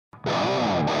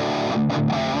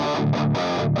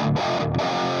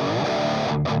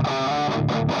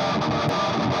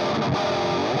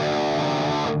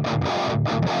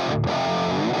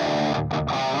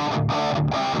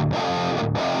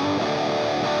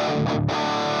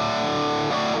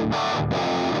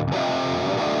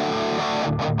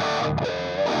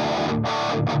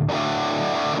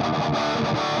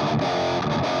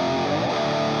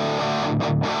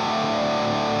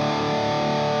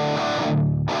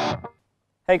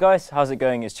Hey guys, how's it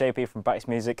going? It's JP from Bax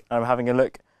Music, and I'm having a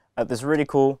look at this really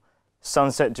cool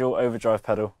Sunset Dual Overdrive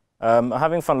pedal. I'm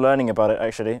having fun learning about it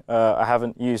actually. I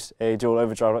haven't used a dual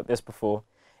overdrive like this before.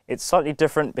 It's slightly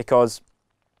different because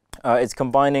it's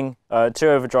combining two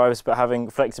overdrives but having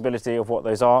flexibility of what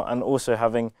those are, and also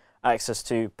having access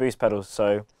to boost pedals.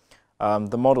 So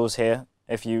the models here,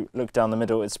 if you look down the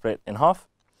middle, it's split in half.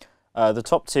 The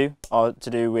top two are to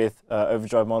do with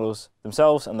overdrive models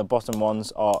themselves, and the bottom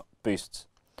ones are boosts.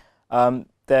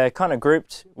 They're kind of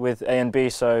grouped with A and B,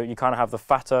 so you kind of have the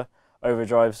fatter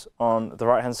overdrives on the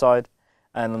right hand side,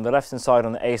 and on the left hand side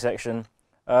on the A section,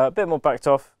 a bit more backed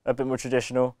off, a bit more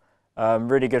traditional,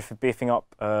 really good for beefing up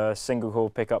single coil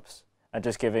pickups and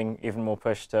just giving even more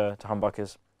push to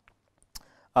humbuckers.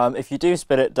 If you do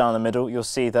split it down the middle, you'll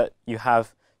see that you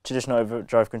have traditional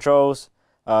overdrive controls,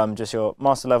 just your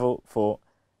master level for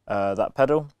that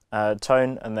pedal,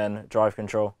 tone, and then drive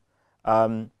control.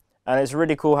 And it's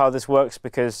really cool how this works,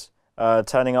 because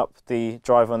turning up the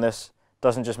drive on this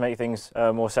doesn't just make things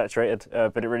more saturated,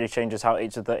 but it really changes how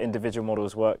each of the individual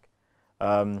models work.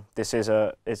 This is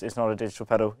it's not a digital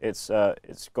pedal. It's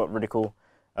got really cool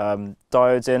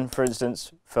diodes in. For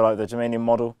instance, for like the germanium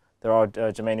model, there are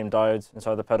germanium diodes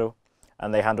inside the pedal,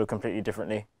 and they handle completely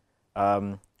differently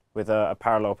with a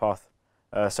parallel path.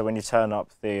 So when you turn up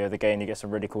the gain, you get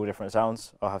some really cool different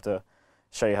sounds. I'll have to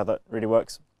show you how that really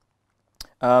works.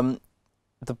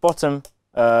 The bottom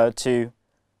two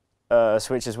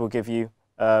switches will give you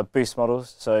boost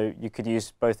models, so you could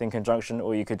use both in conjunction,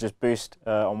 or you could just boost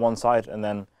on one side and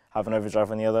then have an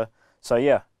overdrive on the other. So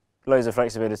yeah, loads of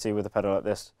flexibility with a pedal like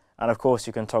this, and of course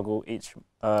you can toggle each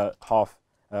half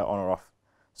on or off,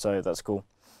 so that's cool.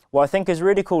 What I think is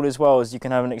really cool as well is you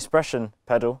can have an expression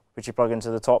pedal which you plug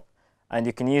into the top, and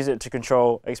you can use it to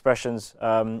control expressions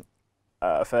for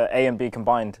A and B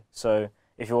combined. So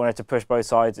if you wanted to push both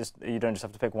sides, you don't just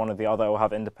have to pick one or the other, or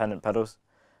have independent pedals.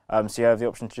 So you have the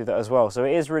option to do that as well. So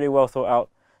it is really well thought out.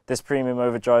 This premium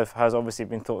overdrive has obviously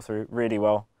been thought through really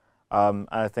well. And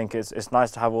I think it's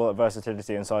nice to have all that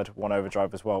versatility inside one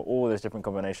overdrive as well, all those different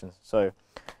combinations. So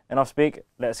enough speak,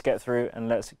 let's get through and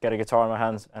let's get a guitar in my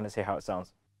hands and let's hear how it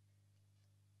sounds.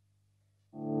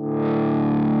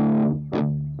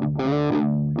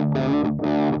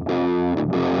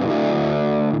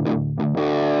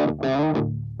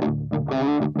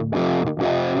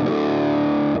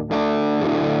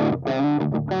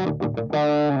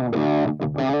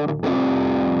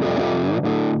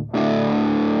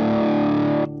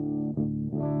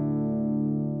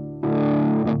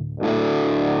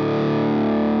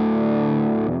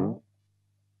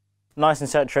 Nice and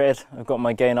saturated. I've got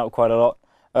my gain up quite a lot.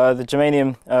 The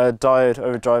germanium diode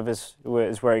overdrive is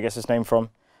where it gets its name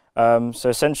from. So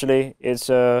essentially it's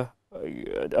a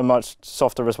much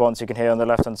softer response. You can hear on the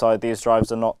left hand side these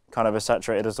drives are not kind of as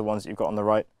saturated as the ones that you've got on the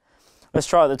right. Let's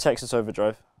try out the Texas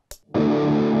overdrive.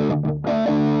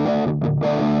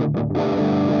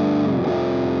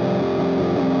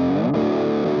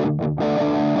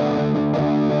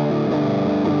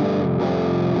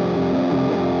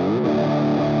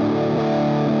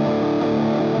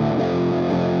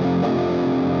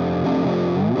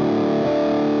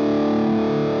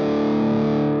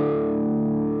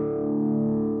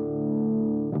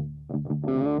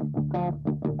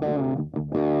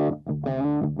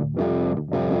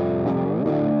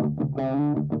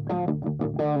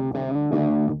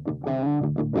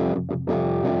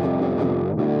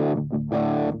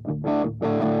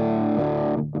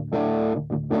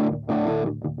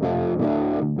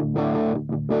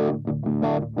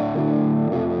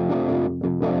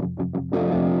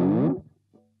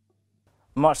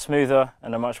 Much smoother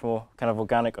and a much more kind of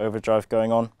organic overdrive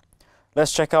going on.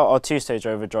 Let's check out our two-stage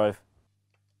overdrive.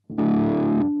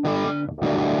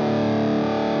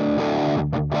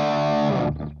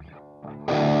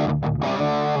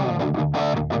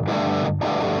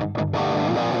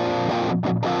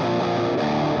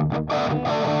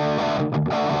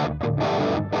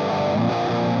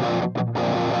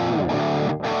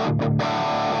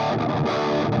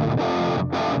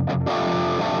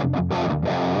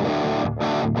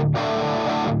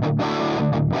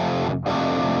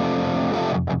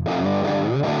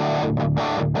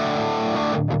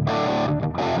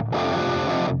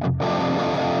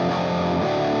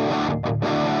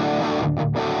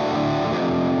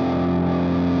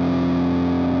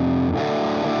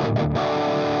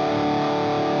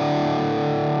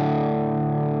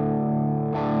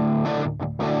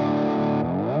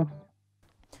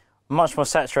 much more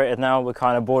saturated now. We're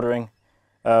kind of bordering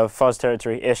fuzz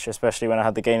territory-ish, especially when I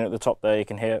had the gain at the top there. You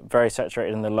can hear it very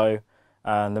saturated in the low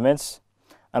and the mids.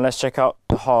 And let's check out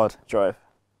the hard drive.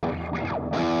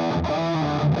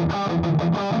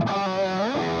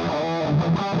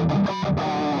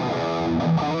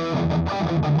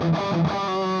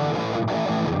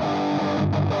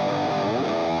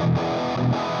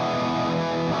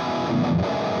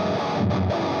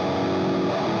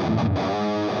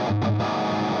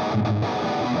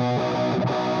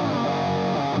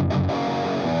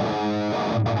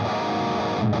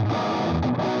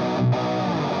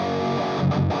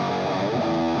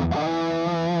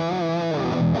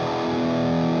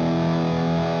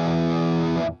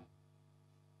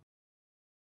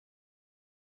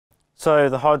 So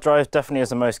the hard drive definitely has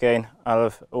the most gain out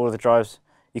of all of the drives.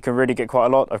 You can really get quite a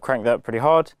lot. I've cranked that pretty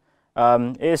hard.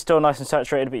 It is still nice and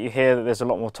saturated, but you hear that there's a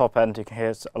lot more top end. You can hear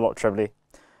it's a lot trebly.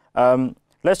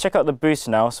 Let's check out the boost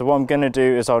now. So what I'm going to do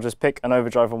is I'll just pick an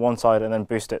overdrive on one side and then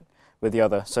boost it with the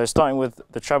other. So starting with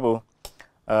the treble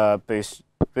boost,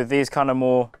 with these kind of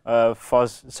more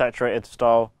fuzz saturated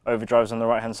style overdrives on the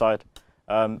right hand side,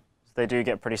 they do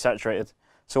get pretty saturated.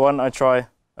 So why don't I try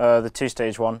the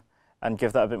 2-stage one and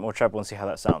give that a bit more treble and see how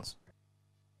that sounds.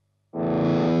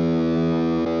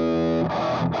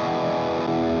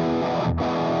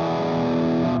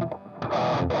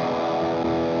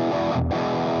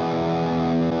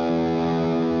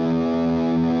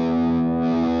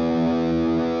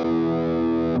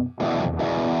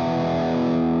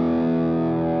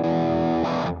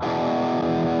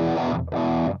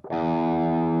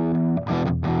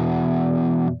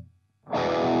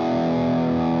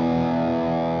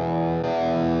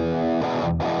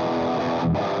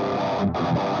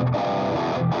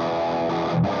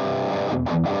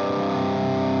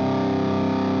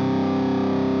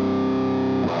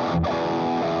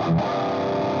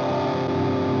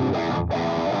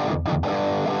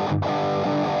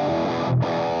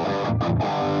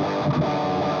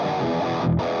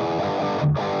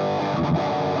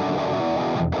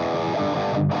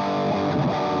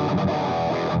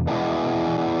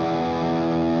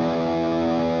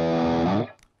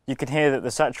 You can hear that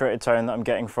the saturated tone that I'm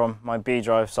getting from my B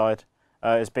drive side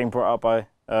is being brought out by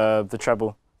the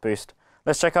treble boost.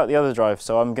 Let's check out the other drive.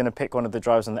 So I'm going to pick one of the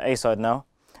drives on the A side now,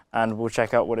 and we'll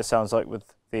check out what it sounds like with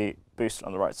the boost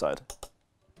on the right side.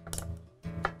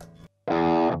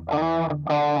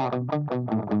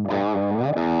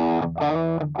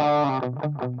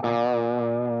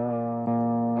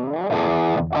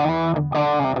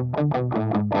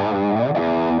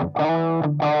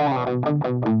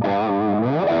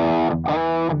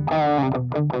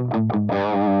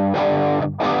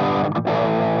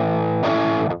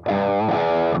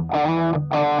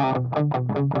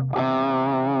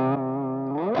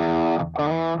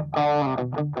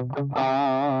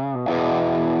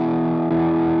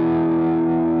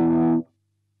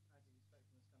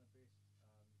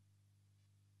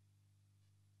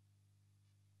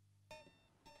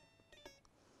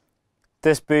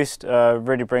 This boost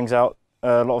really brings out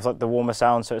a lot of like the warmer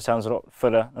sound, so it sounds a lot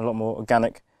fuller, a lot more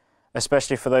organic,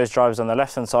 especially for those drives on the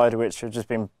left hand side which have just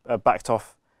been backed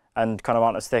off and kind of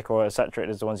aren't as thick or as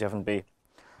saturated as the ones you have in B.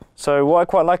 So what I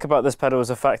quite like about this pedal is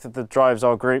the fact that the drives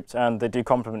are grouped and they do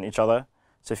complement each other.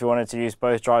 So if you wanted to use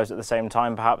both drives at the same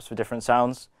time, perhaps for different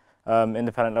sounds,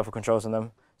 independent level controls on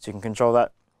them, so you can control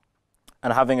that.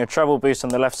 And having a treble boost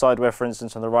on the left side, where for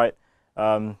instance on the right,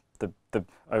 the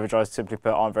overdrives simply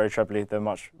put aren't very trebly, they're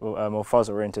much more fuzz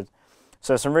oriented.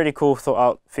 So some really cool thought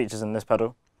out features in this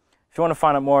pedal. If you want to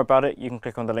find out more about it, you can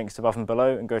click on the links above and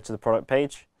below and go to the product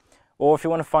page. Or if you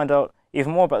want to find out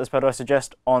even more about this pedal, I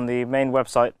suggest on the main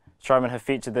website, Strymon have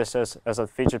featured this as a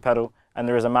featured pedal, and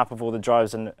there is a map of all the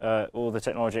drives and all the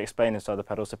technology explained inside the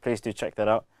pedal, so please do check that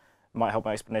out. It might help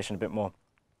my explanation a bit more.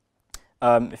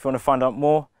 If you want to find out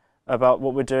more about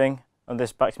what we're doing on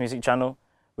this Bax Music channel,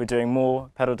 we're doing more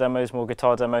pedal demos, more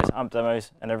guitar demos, amp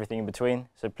demos, and everything in between.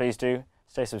 So please do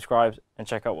stay subscribed and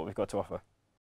check out what we've got to offer.